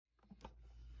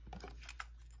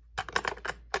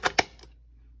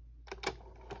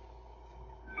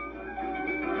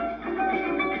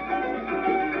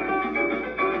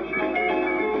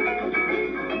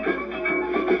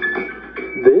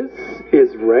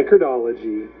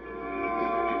Record-ology.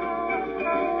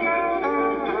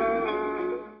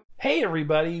 Hey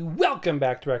everybody, welcome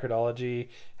back to Record-ology.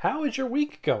 How is your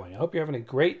week going? I hope you're having a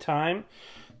great time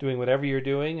doing whatever you're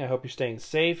doing. I hope you're staying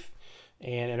safe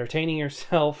and entertaining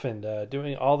yourself and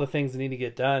doing all the things that need to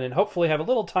get done, and hopefully have a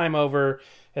little time over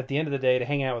at the end of the day to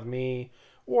hang out with me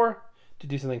or to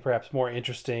do something perhaps more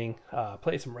interesting,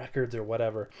 play some records or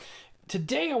whatever.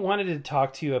 Today I wanted to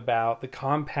talk to you about the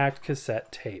compact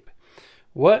cassette tape.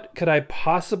 What could I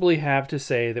possibly have to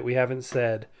say that we haven't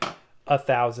said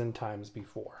 1,000 times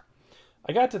before?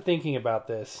 I got to thinking about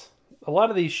this. A lot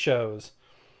of these shows,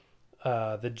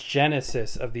 the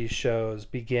genesis of these shows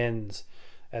begins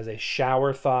as a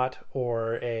shower thought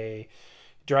or a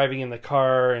driving in the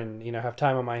car and, have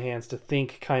time on my hands to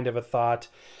think kind of a thought,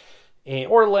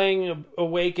 or laying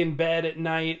awake in bed at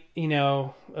night,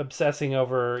 obsessing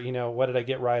over, what did I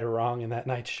get right or wrong in that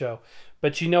night's show.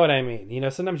 But you know what I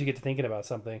mean. Sometimes you get to thinking about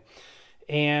something.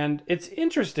 And it's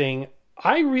interesting.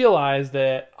 I realized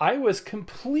that I was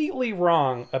completely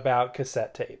wrong about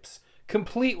cassette tapes.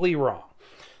 Completely wrong.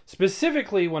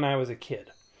 Specifically when I was a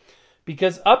kid.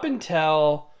 Because up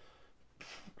until,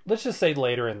 let's just say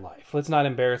later in life. Let's not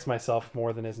embarrass myself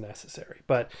more than is necessary.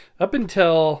 But up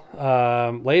until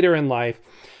later in life,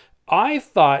 I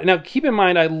thought, now keep in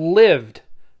mind I lived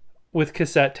with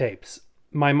cassette tapes.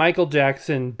 My Michael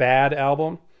Jackson Bad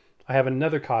album, I have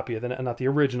another copy of it, not the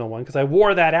original one, because I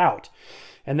wore that out.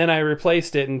 And then I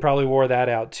replaced it and probably wore that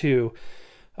out too.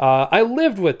 I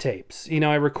lived with tapes.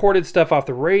 I recorded stuff off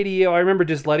the radio. I remember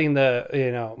just letting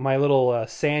my little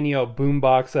Sanyo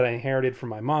boombox that I inherited from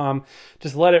my mom,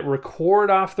 just let it record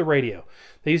off the radio.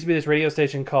 There used to be this radio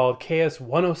station called KS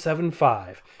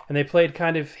 107.5, and they played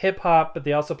kind of hip hop, but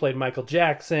they also played Michael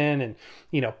Jackson, and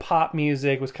pop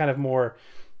music was kind of more.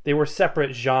 They were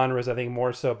separate genres, I think,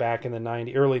 more so back in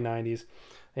the early 90s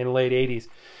and late 80s.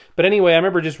 But anyway, I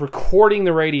remember just recording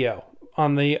the radio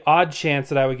on the odd chance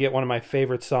that I would get one of my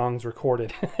favorite songs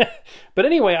recorded. But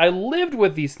anyway, I lived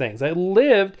with these things. I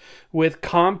lived with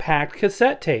compact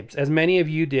cassette tapes, as many of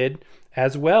you did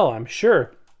as well, I'm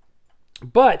sure.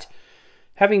 But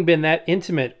having been that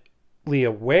intimately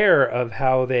aware of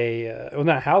how they, well,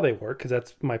 not how they work, because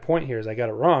that's my point here is I got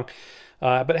it wrong.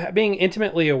 But being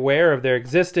intimately aware of their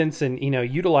existence and,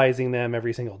 utilizing them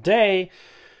every single day,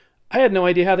 I had no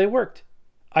idea how they worked.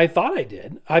 I thought I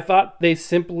did. I thought they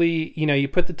simply, you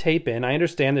put the tape in. I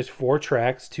understand there's 4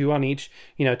 tracks, 2 on each,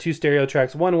 2 stereo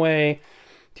tracks one way,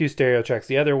 2 stereo tracks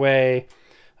the other way.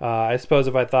 I suppose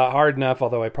if I thought hard enough,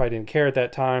 although I probably didn't care at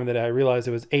that time, that I realized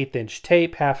it was 1/8"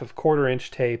 tape, half of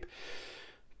 1/4" tape.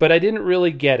 But I didn't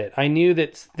really get it. I knew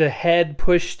that the head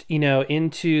pushed,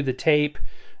 into the tape,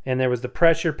 and there was the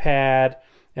pressure pad,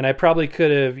 and I probably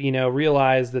could have,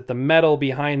 realized that the metal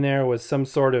behind there was some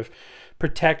sort of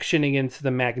protection against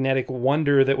the magnetic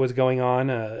wonder that was going on,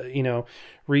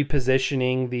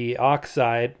 repositioning the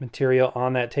oxide material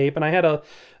on that tape. And I had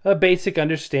a basic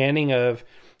understanding of,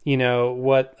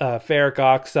 what ferric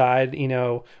oxide,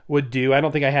 would do. I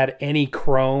don't think I had any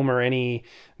chrome or any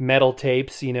metal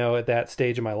tapes, at that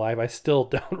stage of my life. I still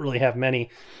don't really have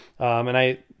many. And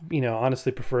I,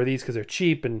 honestly prefer these because they're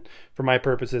cheap, and for my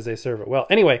purposes, they serve it well.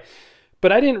 Anyway,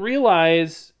 but I didn't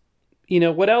realize,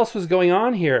 what else was going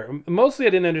on here. Mostly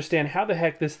I didn't understand how the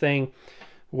heck this thing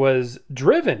was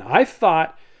driven. I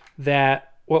thought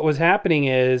that what was happening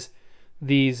is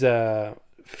these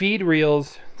feed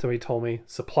reels, somebody told me,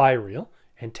 supply reel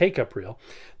and take-up reel.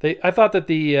 I thought that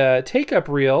the take-up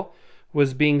reel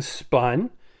was being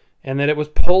spun and that it was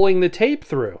pulling the tape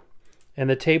through, and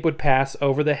the tape would pass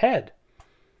over the head.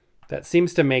 That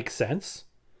seems to make sense.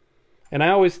 And I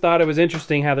always thought it was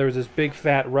interesting how there was this big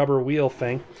fat rubber wheel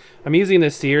thing. I'm using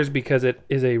this Sears because it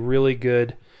is a really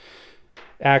good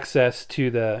access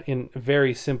to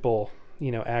very simple,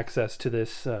 access to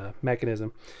this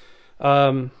mechanism.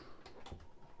 Let me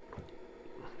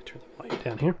turn the light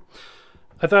down here.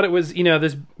 I thought it was,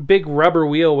 this big rubber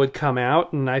wheel would come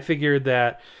out, and I figured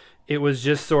that it was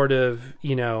just sort of,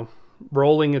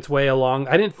 rolling its way along.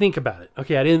 I didn't think about it.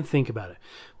 Okay, I didn't think about it.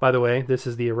 By the way, this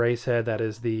is the erase head. That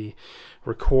is the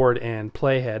record and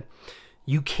play head.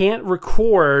 You can't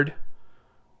record,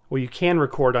 well, you can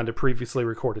record onto previously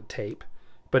recorded tape,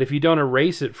 but if you don't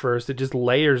erase it first, it just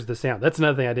layers the sound. That's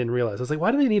another thing I didn't realize. I was like, why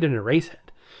do they need an erase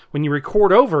head? When you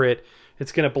record over it,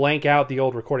 it's going to blank out the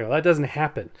old recording. Well, that doesn't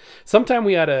happen. Sometime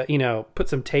we ought to, put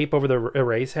some tape over the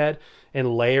erase head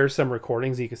and layer some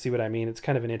recordings. You can see what I mean. It's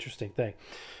kind of an interesting thing.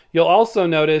 You'll also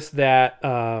notice that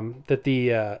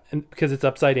because it's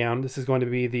upside down, this is going to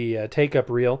be the take-up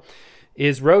reel,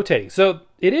 is rotating. So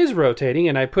it is rotating,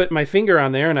 and I put my finger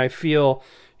on there, and I feel,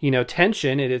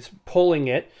 tension. It is pulling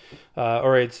it.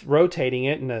 or it's rotating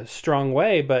it in a strong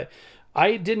way, but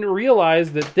I didn't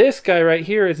realize that this guy right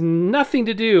here has nothing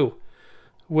to do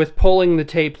with pulling the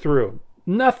tape through.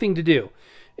 Nothing to do.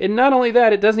 And not only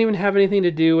that, it doesn't even have anything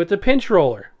to do with the pinch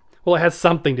roller. Well, it has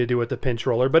something to do with the pinch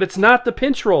roller, but it's not the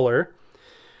pinch roller.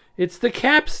 It's the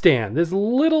capstan. This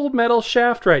little metal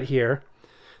shaft right here,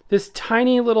 this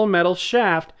tiny little metal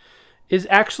shaft is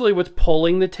actually what's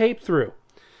pulling the tape through.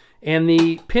 And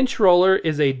the pinch roller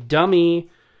is a dummy,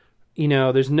 you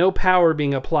know, there's no power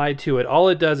being applied to it. All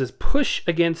it does is push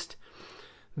against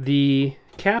the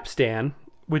capstan,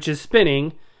 which is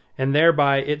spinning, and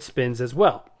thereby it spins as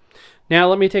well. Now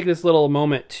let me take this little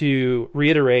moment to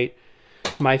reiterate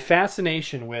my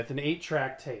fascination with an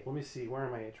 8-track tape. Let me see, where are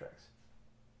my 8 tracks?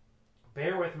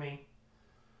 Bear with me.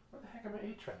 Where the heck are my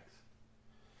 8 tracks?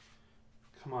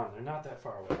 Come on, they're not that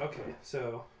far away. Okay,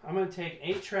 so I'm going to take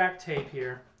 8-track tape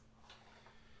here.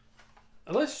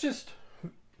 Let's just...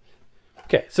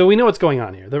 Okay, so we know what's going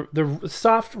on here. The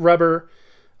soft rubber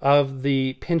of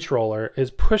the pinch roller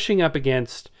is pushing up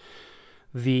against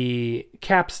the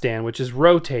capstan, which is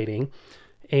rotating,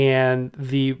 and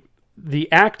the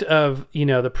act of, you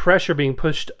know, the pressure being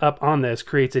pushed up on this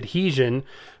creates adhesion,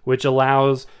 which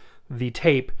allows the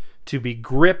tape to be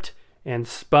gripped and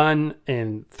spun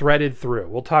and threaded through.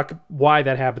 We'll talk why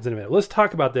that happens in a minute. Let's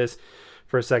talk about this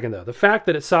for a second, though. The fact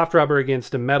that it's soft rubber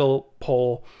against a metal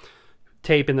pole,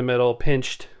 tape in the middle,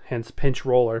 pinched, hence pinch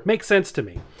roller, makes sense to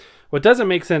me. What doesn't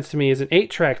make sense to me is an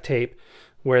 8-track tape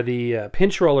where the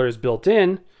pinch roller is built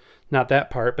in, not that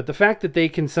part, but the fact that they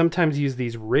can sometimes use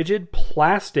these rigid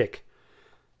plastic,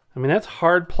 I mean, that's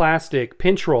hard plastic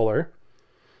pinch roller,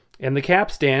 and the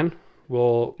capstan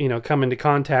will, you know, come into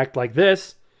contact like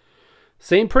this.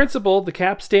 Same principle, the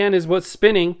capstan is what's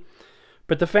spinning,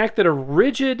 but the fact that a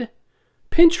rigid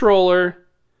pinch roller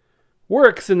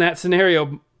works in that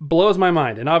scenario blows my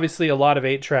mind. And obviously a lot of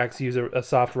 8-tracks use a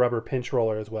soft rubber pinch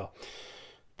roller as well.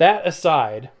 That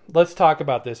aside, let's talk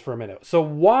about this for a minute. So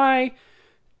why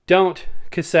don't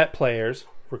cassette players,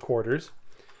 recorders,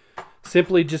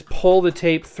 simply just pull the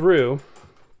tape through?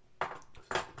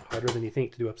 Harder than you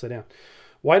think to do upside down.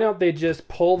 Why don't they just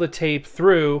pull the tape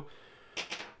through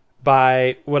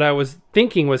by what I was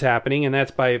thinking was happening, and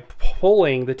that's by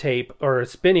pulling the tape or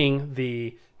spinning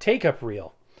the take-up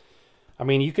reel? I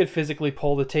mean, you could physically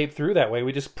pull the tape through that way.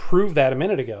 We just proved that a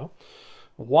minute ago.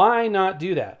 Why not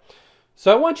do that?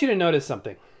 So I want you to notice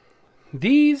something.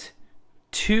 These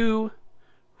 2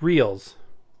 reels,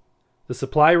 the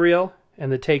supply reel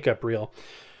and the take-up reel,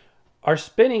 are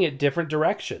spinning at different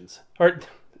directions. Or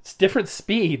it's different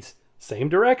speeds. Same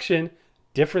direction,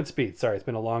 different speeds. Sorry, it's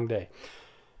been a long day.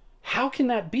 How can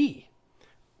that be?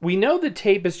 We know the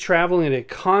tape is traveling at a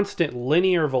constant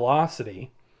linear velocity,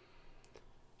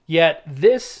 yet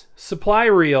this supply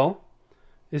reel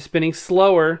is spinning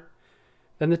slower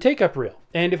than the take-up reel.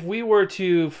 And if we were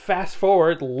to fast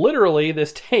forward literally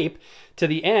this tape to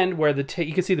the end where the tape,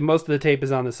 you can see that most of the tape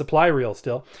is on the supply reel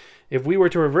still. If we were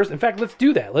to reverse, in fact, let's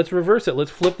do that. Let's reverse it.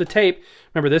 Let's flip the tape.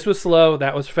 Remember, this was slow,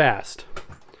 that was fast.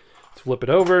 Let's flip it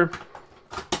over.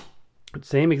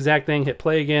 Same exact thing, hit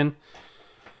play again.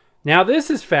 Now this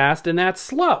is fast and that's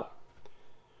slow.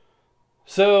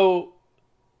 So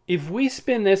if we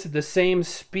spin this at the same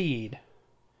speed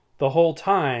the whole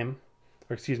time,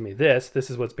 or excuse me, this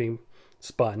is what's being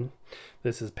spun.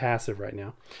 This is passive right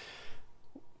now.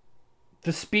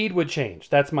 The speed would change.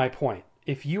 That's my point.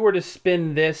 If you were to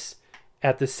spin this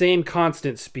at the same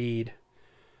constant speed,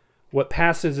 what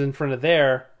passes in front of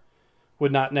there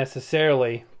would not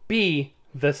necessarily be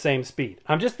the same speed.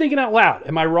 I'm just thinking out loud.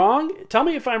 Am I wrong? Tell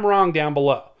me if I'm wrong down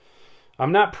below.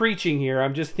 I'm not preaching here.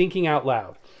 I'm just thinking out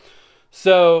loud.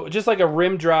 So just like a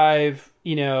rim drive,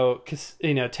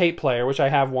 tape player, which I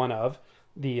have one of,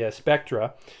 the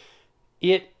Spectra.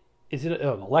 An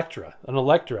Electra.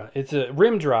 It's a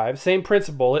rim drive, same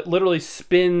principle. It literally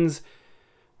spins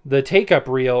the take-up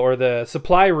reel or the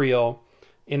supply reel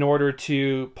in order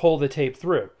to pull the tape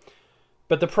through.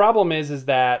 But the problem is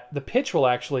that the pitch will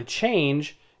actually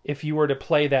change if you were to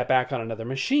play that back on another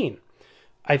machine.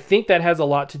 I think that has a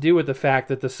lot to do with the fact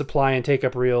that the supply and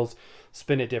take-up reels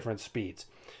spin at different speeds.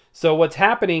 So what's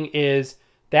happening is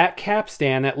that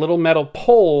capstan, that little metal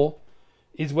pole,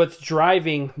 is what's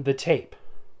driving the tape.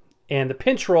 And the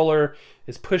pinch roller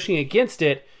is pushing against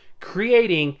it,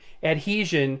 creating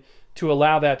adhesion to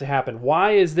allow that to happen.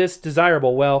 Why is this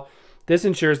desirable? Well, this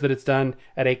ensures that it's done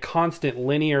at a constant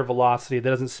linear velocity that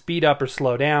doesn't speed up or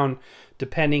slow down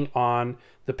depending on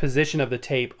the position of the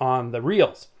tape on the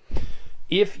reels.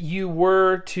 If you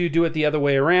were to do it the other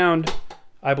way around,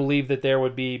 I believe that there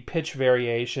would be pitch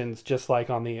variations just like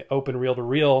on the open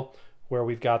reel-to-reel where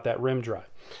we've got that rim drive.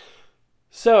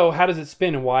 So how does it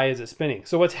spin and why is it spinning?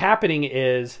 So what's happening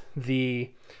is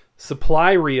the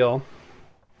supply reel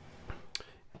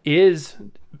is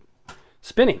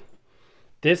spinning.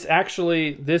 This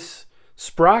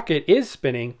sprocket is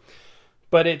spinning,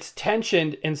 but it's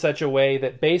tensioned in such a way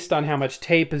that based on how much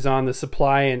tape is on the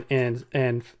supply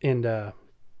and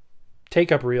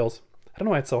take-up reels, I don't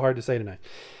know why it's so hard to say tonight,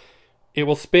 it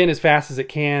will spin as fast as it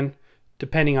can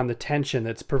depending on the tension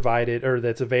that's provided or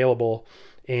that's available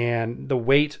and the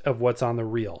weight of what's on the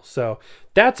reel. So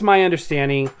that's my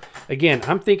understanding. Again,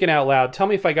 I'm thinking out loud. Tell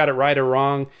me if I got it right or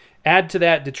wrong. Add to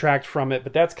that, detract from it,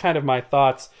 but that's kind of my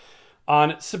thoughts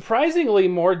on surprisingly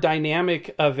more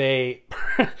dynamic of a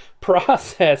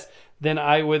process than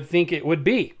I would think it would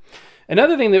be.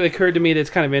 Another thing that occurred to me that's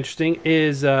kind of interesting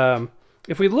is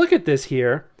if we look at this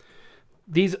here,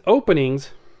 these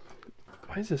openings,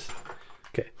 why is this?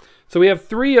 Okay, so we have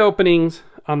 3 openings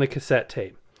on the cassette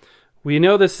tape. We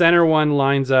know the center one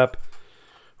lines up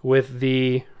with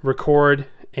the record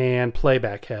and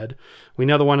playback head. We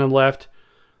know the one on the left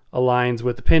aligns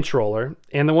with the pinch roller,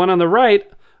 and the one on the right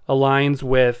aligns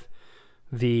with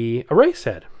the erase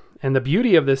head. And the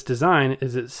beauty of this design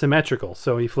is it's symmetrical.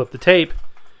 So you flip the tape,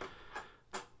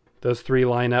 those 3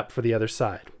 line up for the other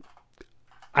side.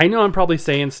 I know I'm probably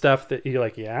saying stuff that you're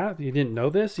like, yeah, you didn't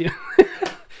know this?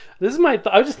 This is my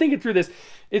I was just thinking through this.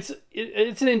 It's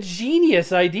an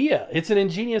ingenious idea. It's an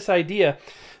ingenious idea.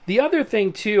 The other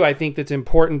thing, too, I think that's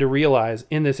important to realize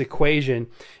in this equation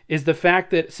is the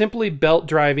fact that simply belt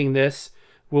driving this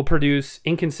will produce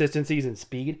inconsistencies in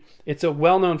speed. It's a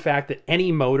well-known fact that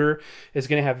any motor is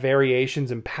going to have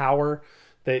variations in power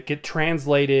that get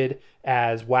translated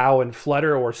as wow and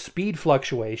flutter or speed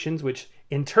fluctuations, which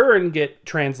in turn get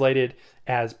translated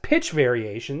as pitch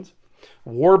variations,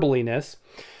 warbliness.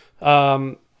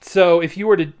 So if you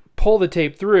were to pull the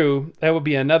tape through, that would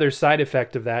be another side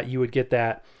effect of that. You would get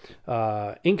that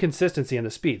inconsistency in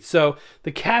the speed. So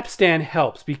the capstan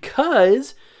helps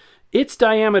because its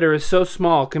diameter is so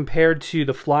small compared to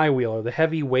the flywheel or the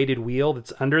heavy weighted wheel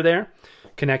that's under there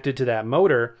connected to that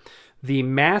motor. The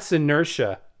mass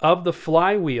inertia of the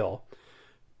flywheel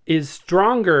is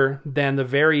stronger than the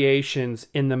variations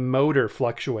in the motor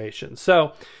fluctuations.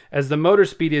 So as the motor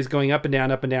speed is going up and down,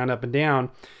 up and down, up and down,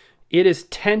 it is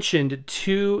tensioned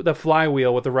to the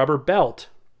flywheel with a rubber belt.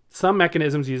 Some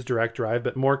mechanisms use direct drive,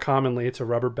 but more commonly it's a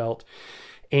rubber belt.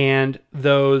 And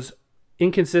those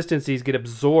inconsistencies get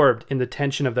absorbed in the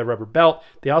tension of the rubber belt.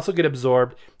 They also get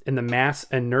absorbed in the mass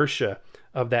inertia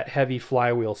of that heavy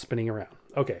flywheel spinning around.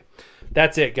 Okay,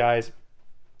 that's it, guys.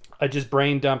 I just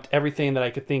brain dumped everything that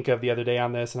I could think of the other day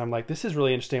on this, and I'm like, this is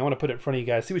really interesting. I want to put it in front of you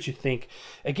guys, see what you think.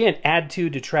 Again, add to,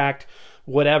 detract,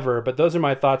 whatever, but those are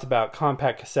my thoughts about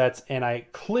compact cassettes, and I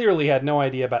clearly had no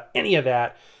idea about any of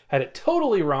that. Had it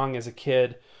totally wrong as a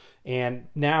kid, and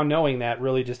now knowing that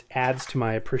really just adds to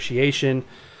my appreciation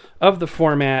of the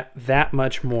format that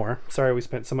much more. Sorry we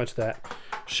spent so much of that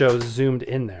show zoomed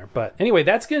in there. But anyway,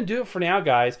 that's going to do it for now,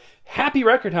 guys. Happy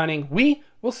record hunting. We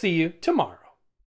will see you tomorrow.